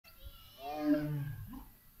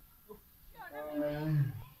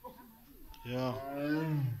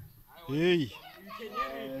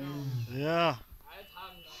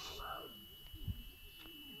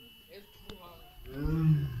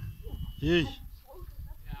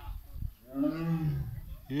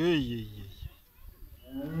Yeah, yeah,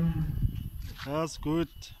 yeah. That's good.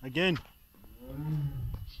 Again.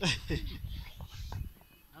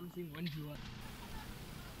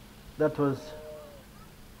 That was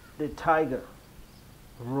the tiger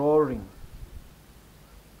roaring,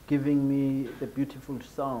 giving me the beautiful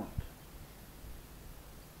sound,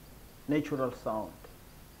 natural sound.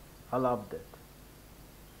 I loved it.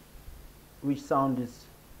 Which sound is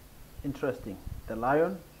interesting, the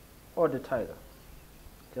lion or the tiger?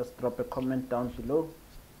 Just drop a comment down below.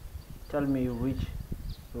 Tell me which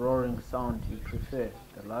roaring sound you prefer,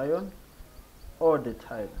 the lion or the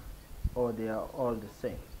tiger, or they are all the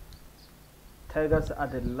same. Tigers are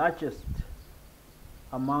the largest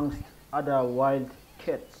amongst other wild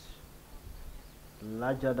cats,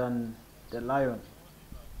 larger than the lion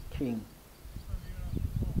king.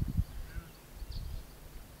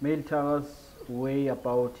 Male tigers weigh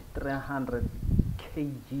about 300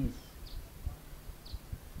 kgs,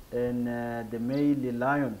 and the male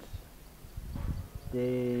lions,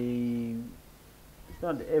 they, it's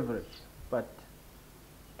not average, but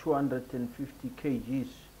 250 kgs,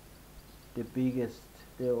 the biggest,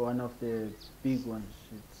 the one of the big ones.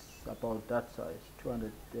 It's about that size,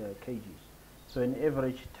 200 kgs. So in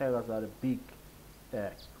average, tigers are the big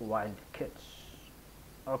wild cats.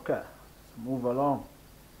 Okay, let's move along.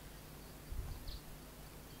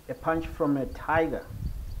 A punch from a tiger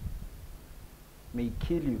may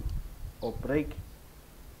kill you or break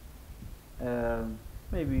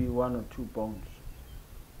maybe one or two bones.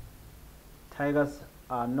 Tigers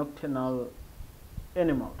are nocturnal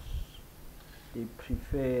animals. They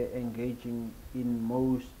prefer engaging in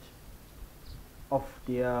most of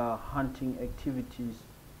their hunting activities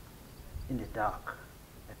in the dark,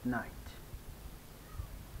 at night.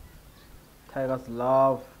 Tigers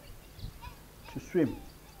love to swim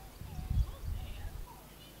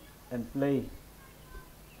and play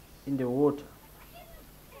in the water.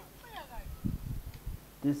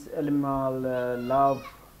 This animal love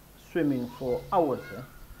swimming for hours.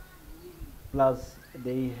 Plus,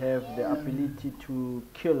 they have the ability to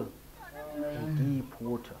kill in deep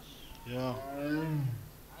waters. Yeah.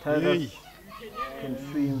 Tigers can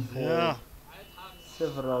swim for Yeah.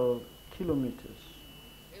 several kilometers.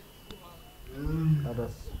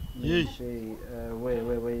 Others may say,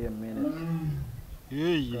 wait a minute. Yeah,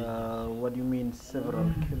 yeah. What do you mean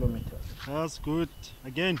several kilometers? That's good.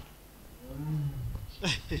 Again.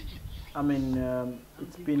 I mean,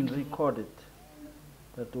 it's been recorded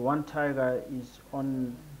that one tiger is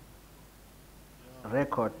on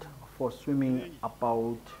record for swimming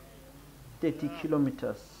about 30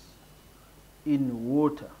 kilometers in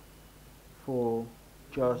water for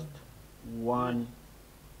just one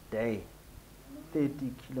day.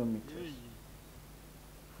 30 kilometers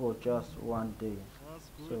for just one day.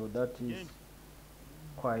 So that is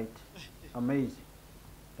quite amazing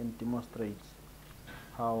and demonstrates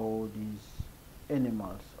how these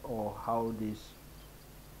animals or how these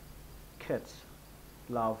cats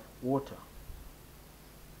love water.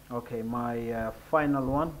 Okay, my final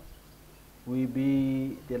one will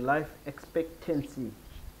be the life expectancy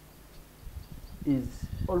is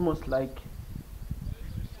almost like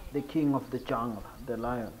the king of the jungle, the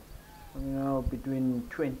lion. You know, between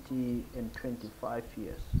 20 and 25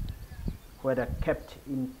 years, whether kept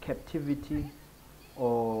in captivity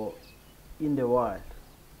or in the wild.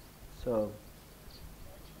 So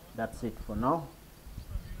that's it for now.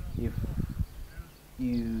 If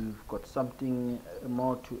you've got something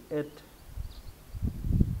more to add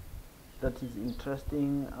that is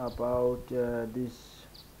interesting about these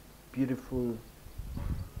beautiful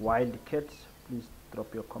wild cats, please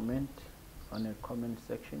drop your comment on the comment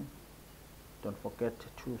section. Don't forget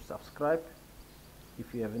to subscribe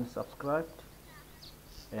if you haven't subscribed,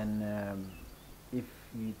 and if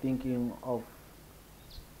you're thinking of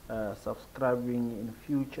subscribing in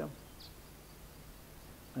future,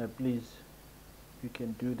 please, you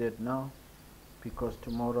can do that now, because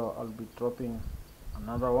tomorrow I'll be dropping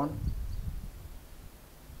another one,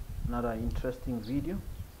 another interesting video,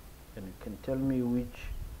 and you can tell me which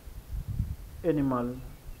animal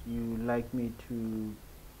you like me to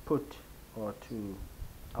put or to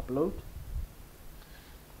upload,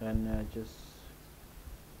 and just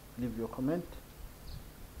leave your comment.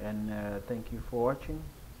 And thank you for watching,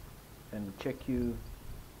 and check you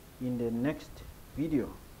in the next video.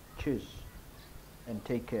 Cheers and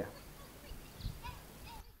take care.